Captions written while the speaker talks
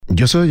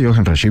Yo soy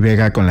Johan Rashi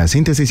Vega con la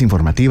síntesis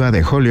informativa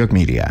de Holyoke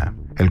Media.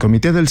 El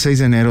comité del 6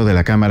 de enero de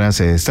la Cámara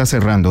se está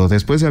cerrando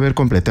después de haber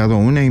completado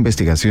una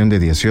investigación de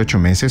 18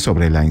 meses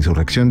sobre la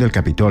insurrección del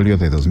Capitolio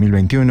de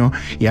 2021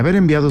 y haber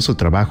enviado su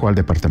trabajo al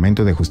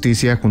Departamento de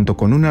Justicia junto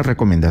con una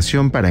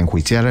recomendación para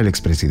enjuiciar al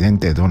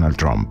expresidente Donald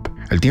Trump.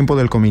 El tiempo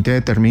del comité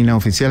termina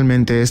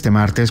oficialmente este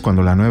martes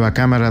cuando la nueva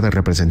Cámara de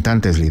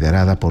Representantes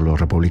liderada por los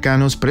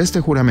republicanos preste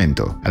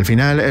juramento. Al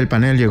final, el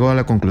panel llegó a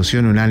la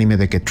conclusión unánime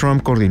de que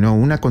Trump coordinó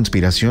una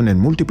conspiración en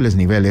múltiples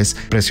niveles,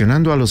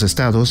 presionando a los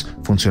estados,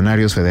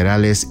 funcionarios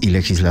federales y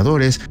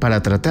legisladores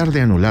para tratar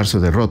de anular su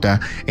derrota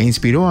e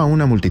inspiró a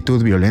una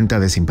multitud violenta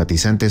de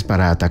simpatizantes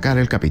para atacar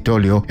el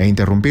Capitolio e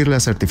interrumpir la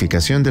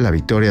certificación de la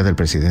victoria del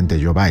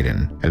presidente Joe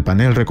Biden. El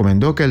panel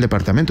recomendó que el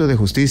Departamento de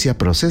Justicia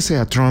procese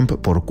a Trump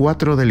por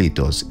 4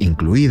 delitos,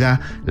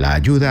 incluida la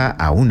ayuda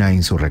a una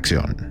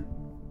insurrección.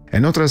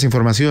 En otras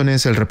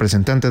informaciones, el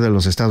representante de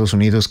los Estados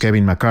Unidos,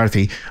 Kevin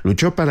McCarthy,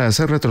 luchó para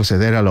hacer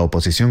retroceder a la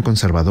oposición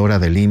conservadora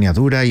de línea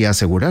dura y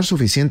asegurar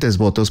suficientes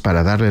votos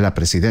para darle la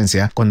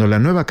presidencia cuando la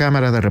nueva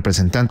Cámara de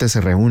Representantes se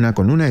reúna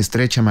con una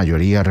estrecha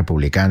mayoría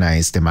republicana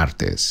este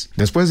martes.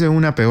 Después de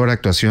una peor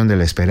actuación de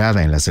la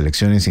esperada en las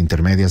elecciones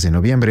intermedias de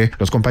noviembre,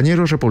 los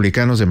compañeros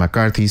republicanos de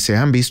McCarthy se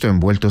han visto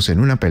envueltos en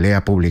una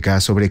pelea pública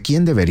sobre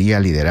quién debería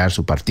liderar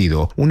su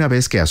partido una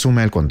vez que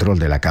asuma el control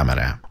de la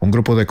Cámara. Un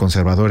grupo de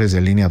conservadores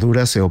de línea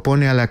dura se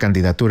opone a la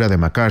candidatura de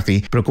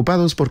McCarthy,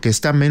 preocupados porque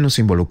está menos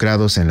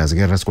involucrados en las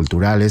guerras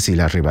culturales y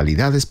las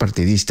rivalidades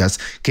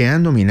partidistas que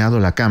han dominado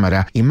la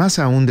Cámara y más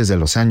aún desde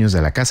los años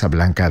de la Casa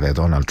Blanca de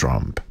Donald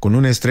Trump. Con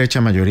una estrecha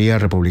mayoría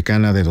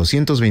republicana de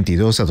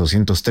 222 a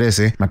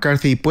 213,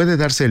 McCarthy puede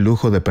darse el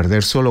lujo de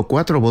perder solo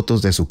 4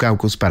 votos de su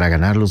caucus para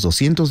ganar los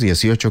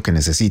 218 que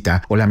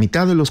necesita o la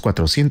mitad de los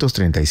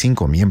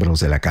 435 miembros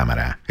de la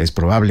Cámara. Es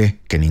probable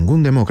que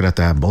ningún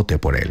demócrata vote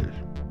por él.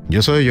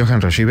 Yo soy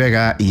Johan Rashi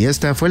Vega y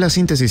esta fue la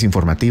síntesis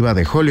informativa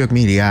de Holyoke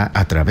Media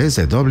a través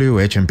de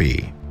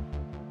WHMP.